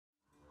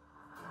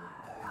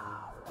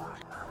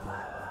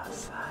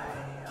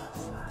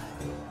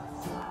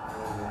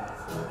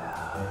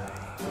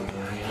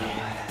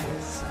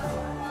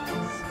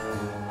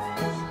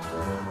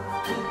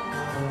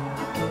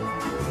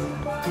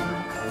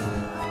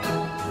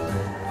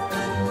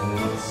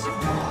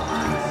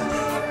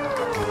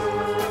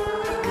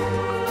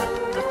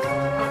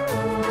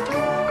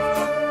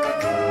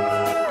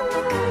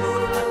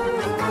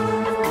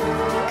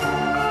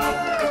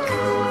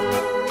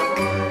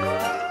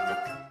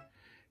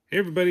Hey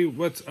everybody,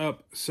 what's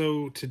up?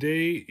 So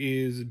today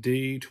is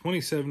day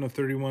 27 of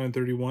 31 and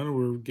 31.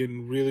 We're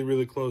getting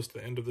really close to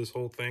the end of this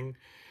whole thing.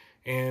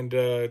 And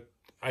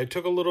I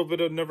took a little bit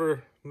of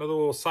another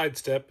little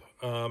sidestep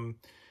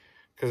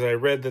because I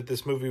read that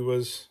this movie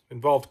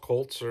involved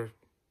cults or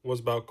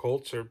was about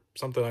cults or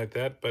something like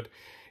that. But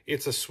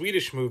it's a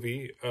Swedish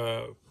movie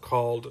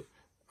called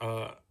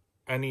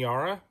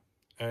Aniara,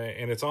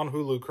 and it's on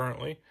Hulu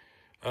currently.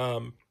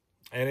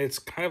 And it's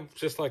kind of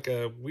just like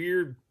a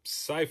weird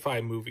sci-fi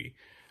movie.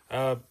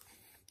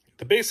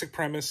 The basic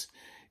premise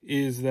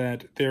is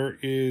that there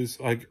is,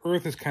 like,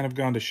 Earth has kind of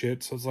gone to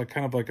shit, so it's like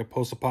kind of like a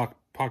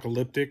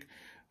post-apocalyptic,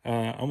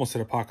 almost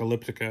said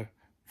apocalyptica.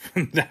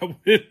 That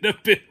wouldn't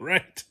have been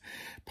right.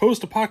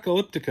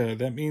 Post-apocalyptica,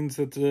 that means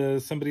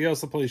that somebody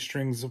else that plays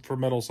strings for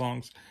metal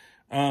songs.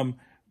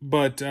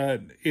 But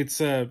it's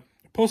a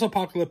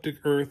post-apocalyptic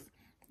Earth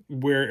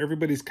where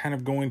everybody's kind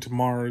of going to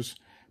Mars,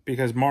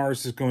 because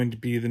Mars is going to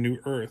be the new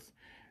Earth.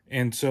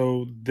 And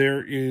so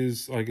there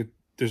is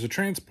there's a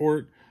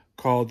transport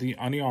called the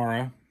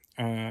Aniara,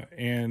 or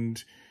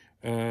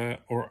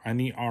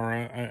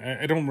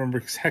Aniara. I don't remember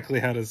exactly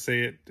how to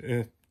say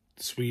it,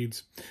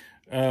 Swedes.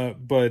 And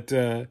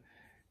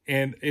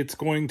it's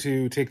going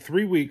to take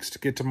 3 weeks to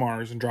get to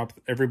Mars and drop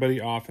everybody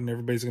off, and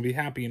everybody's going to be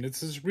happy. And it's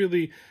this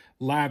really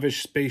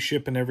lavish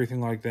spaceship and everything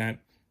like that.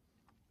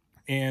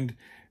 And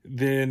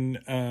then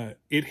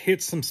it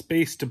hits some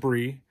space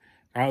debris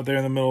out there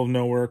in the middle of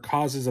nowhere,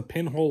 causes a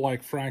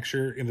pinhole-like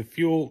fracture in the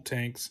fuel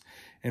tanks,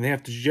 and they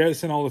have to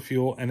jettison all the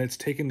fuel, and it's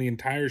taken the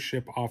entire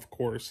ship off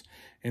course,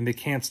 and they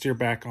can't steer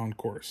back on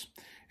course.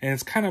 And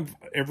it's kind of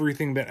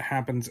everything that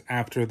happens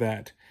after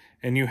that.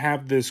 And you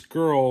have this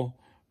girl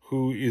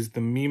who is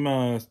the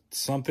Mima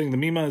something. The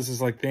Mima is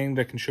this thing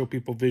that can show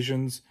people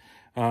visions,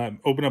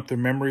 open up their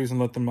memories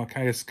and let them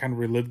kind of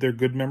relive their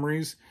good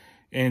memories.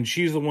 And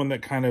she's the one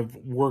that kind of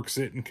works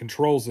it and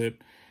controls it.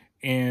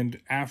 And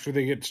after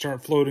they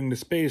start floating to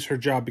space, her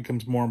job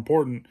becomes more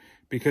important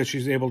because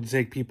she's able to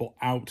take people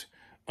out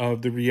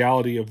of the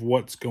reality of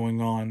what's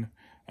going on.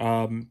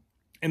 And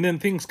then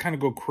things kind of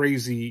go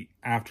crazy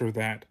after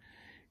that.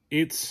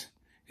 It's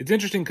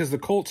interesting because the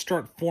cults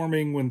start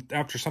forming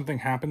after something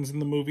happens in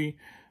the movie.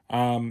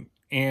 And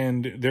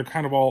they're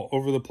kind of all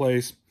over the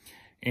place.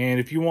 And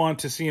if you want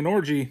to see an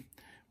orgy,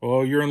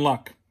 well, you're in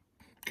luck,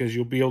 because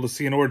you'll be able to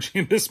see an orgy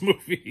in this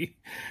movie.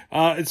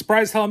 It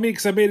surprised hell me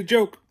because I made a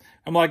joke.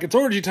 I'm like, it's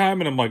orgy time,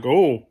 and I'm like,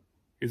 oh,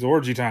 it's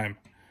orgy time.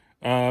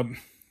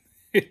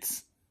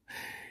 It's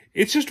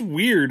just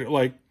weird.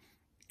 Like,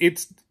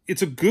 it's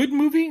a good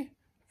movie.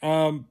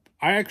 I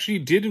actually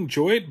did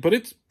enjoy it, but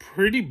it's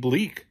pretty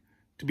bleak,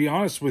 to be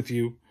honest with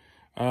you.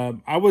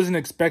 I wasn't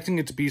expecting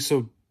it to be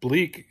so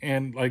bleak,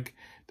 and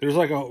there's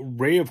a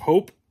ray of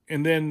hope,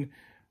 and then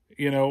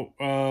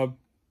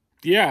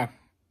yeah,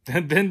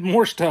 and then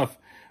more stuff.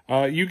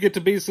 You get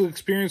to basically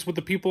experience what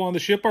the people on the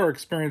ship are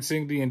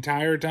experiencing the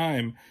entire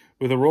time,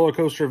 with a roller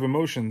coaster of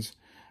emotions.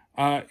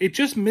 It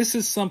just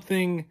misses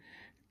something,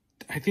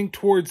 I think,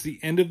 towards the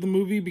end of the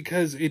movie,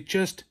 because it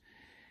just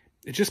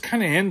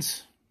kind of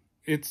ends.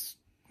 It's,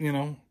 I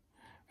don't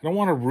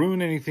want to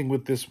ruin anything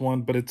with this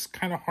one, but it's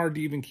kind of hard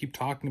to even keep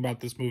talking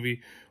about this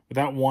movie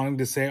without wanting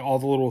to say all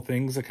the little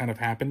things that kind of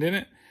happened in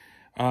it.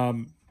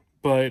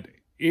 But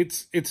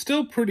it's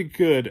still pretty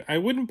good. I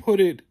wouldn't put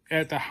it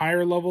at the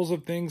higher levels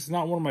of things. It's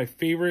not one of my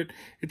favorite.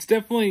 It's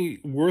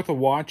definitely worth a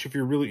watch if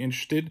you're really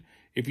interested.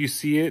 If you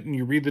see it and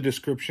you read the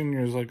description,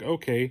 you're just like,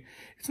 okay.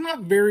 It's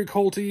not very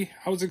culty.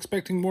 I was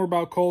expecting more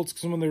about cults,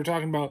 because when they were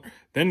talking about,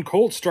 then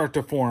cults start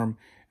to form,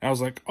 and I was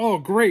like, oh,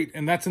 great.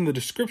 And that's in the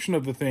description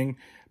of the thing.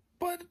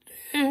 But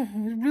it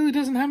really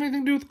doesn't have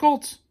anything to do with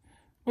cults,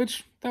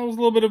 which that was a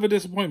little bit of a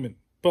disappointment.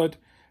 But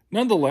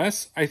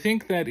nonetheless, I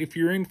think that if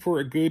you're in for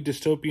a good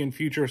dystopian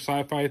future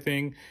sci-fi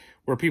thing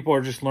where people are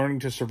just learning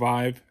to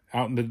survive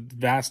out in the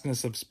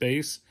vastness of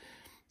space,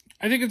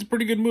 I think it's a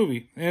pretty good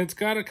movie. And it's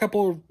got a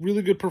couple of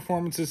really good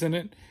performances in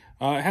it.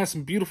 It has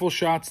some beautiful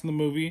shots in the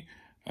movie.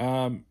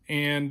 But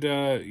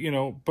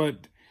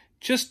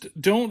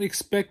just don't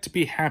expect to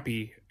be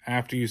happy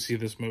after you see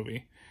this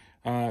movie.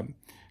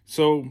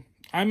 So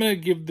I'm going to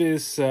give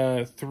this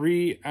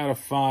 3 out of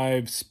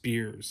 5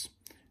 spears.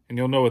 And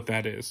you'll know what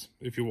that is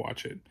if you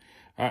watch it.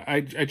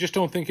 I just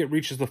don't think it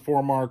reaches the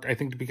 4 mark. I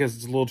think because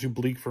it's a little too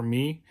bleak for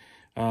me.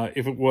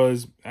 If it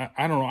was,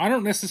 I don't know. I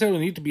don't necessarily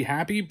need to be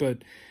happy,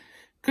 but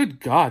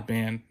good God,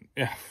 man.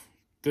 Yeah,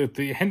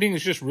 the ending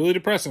is just really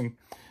depressing.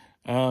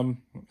 And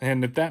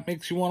if that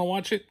makes you want to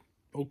watch it,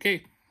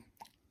 okay.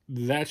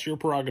 That's your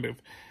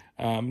prerogative.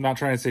 I'm not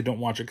trying to say don't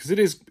watch it, because it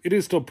is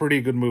still a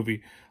pretty good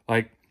movie.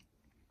 I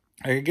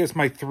guess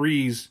my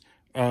 3s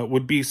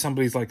would be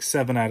somebody's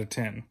 7 out of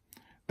 10.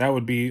 That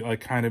would be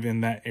kind of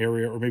in that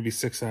area, or maybe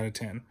 6 out of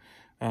 10.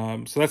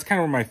 So that's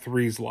kind of where my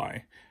 3s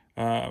lie.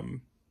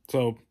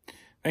 So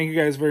thank you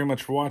guys very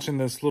much for watching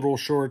this little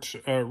short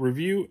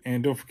review.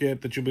 And don't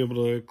forget that you'll be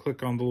able to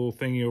click on the little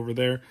thingy over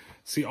there,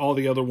 see all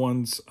the other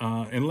ones,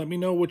 and let me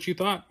know what you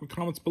thought in the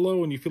comments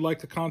below. And if you like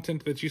the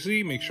content that you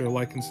see, make sure to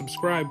like and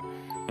subscribe.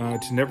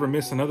 to never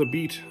miss another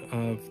beat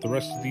of the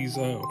rest of these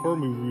horror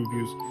movie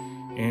reviews.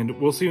 And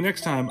we'll see you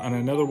next time on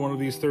another one of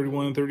these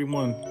 31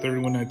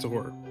 Nights of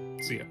Horror.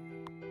 See ya.